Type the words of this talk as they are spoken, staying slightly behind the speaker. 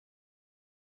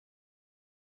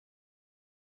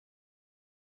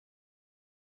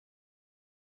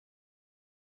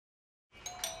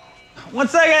1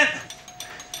 second.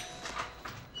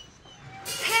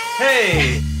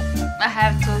 Hey. I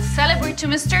have to celebrate you,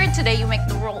 mister. Today you make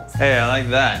the rules. Hey, I like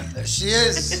that. There she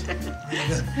is. Very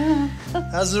good.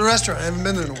 How's the restaurant? I haven't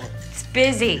been there in a while. It's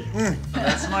busy.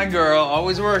 That's my girl,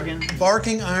 always working.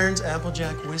 Barking Irons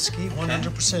Applejack Whiskey,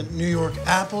 100% New York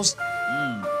apples.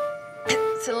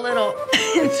 It's a little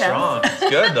intense. Strong. It's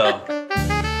good, though.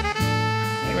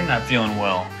 Hey, we're not feeling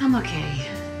well. I'm okay.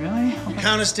 Really?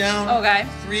 Count us down. Okay.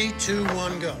 3, 2,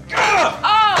 1, go. Oh,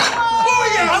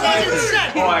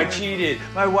 I cheated.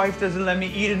 My wife doesn't let me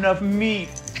eat enough meat.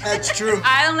 That's true.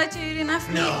 I don't let you eat enough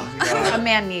meat. No. A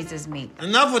man needs his meat.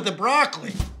 Enough with the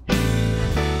broccoli.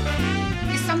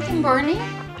 Is something burning?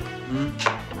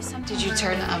 Did you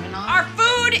turn the oven on? Our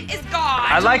food is gone.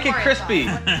 I like it crispy.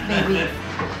 Baby,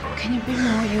 can you be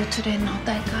more you today, not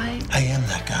that guy? I am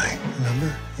that guy.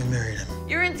 Remember? You married him.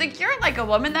 You're insecure like a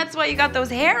woman. That's why you got those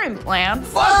hair implants.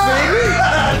 Fuck, baby!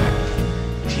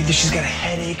 Either she's got a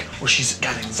headache or she's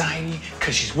got anxiety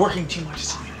because she's working too much.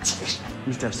 We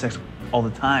used to have sex all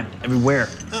the time, everywhere.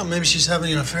 Oh, maybe she's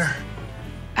having an affair.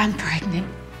 I'm pregnant.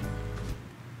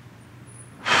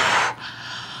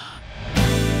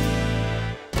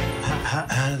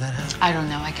 How did that happen? I don't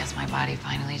know. I guess my body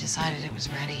finally decided it was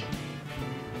ready.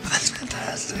 Oh, that's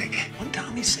fantastic. What'd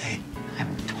Tommy say? I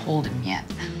haven't told him yet.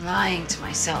 I'm lying to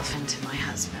myself and to my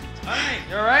husband. Hey,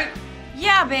 you all right?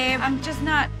 Yeah, babe. I'm just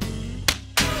not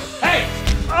Hey!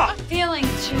 Oh. feeling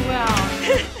too well.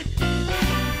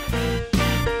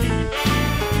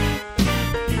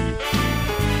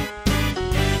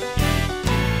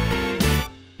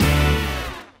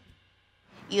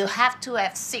 You have to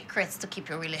have secrets to keep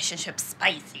your relationship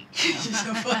spicy.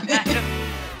 So funny.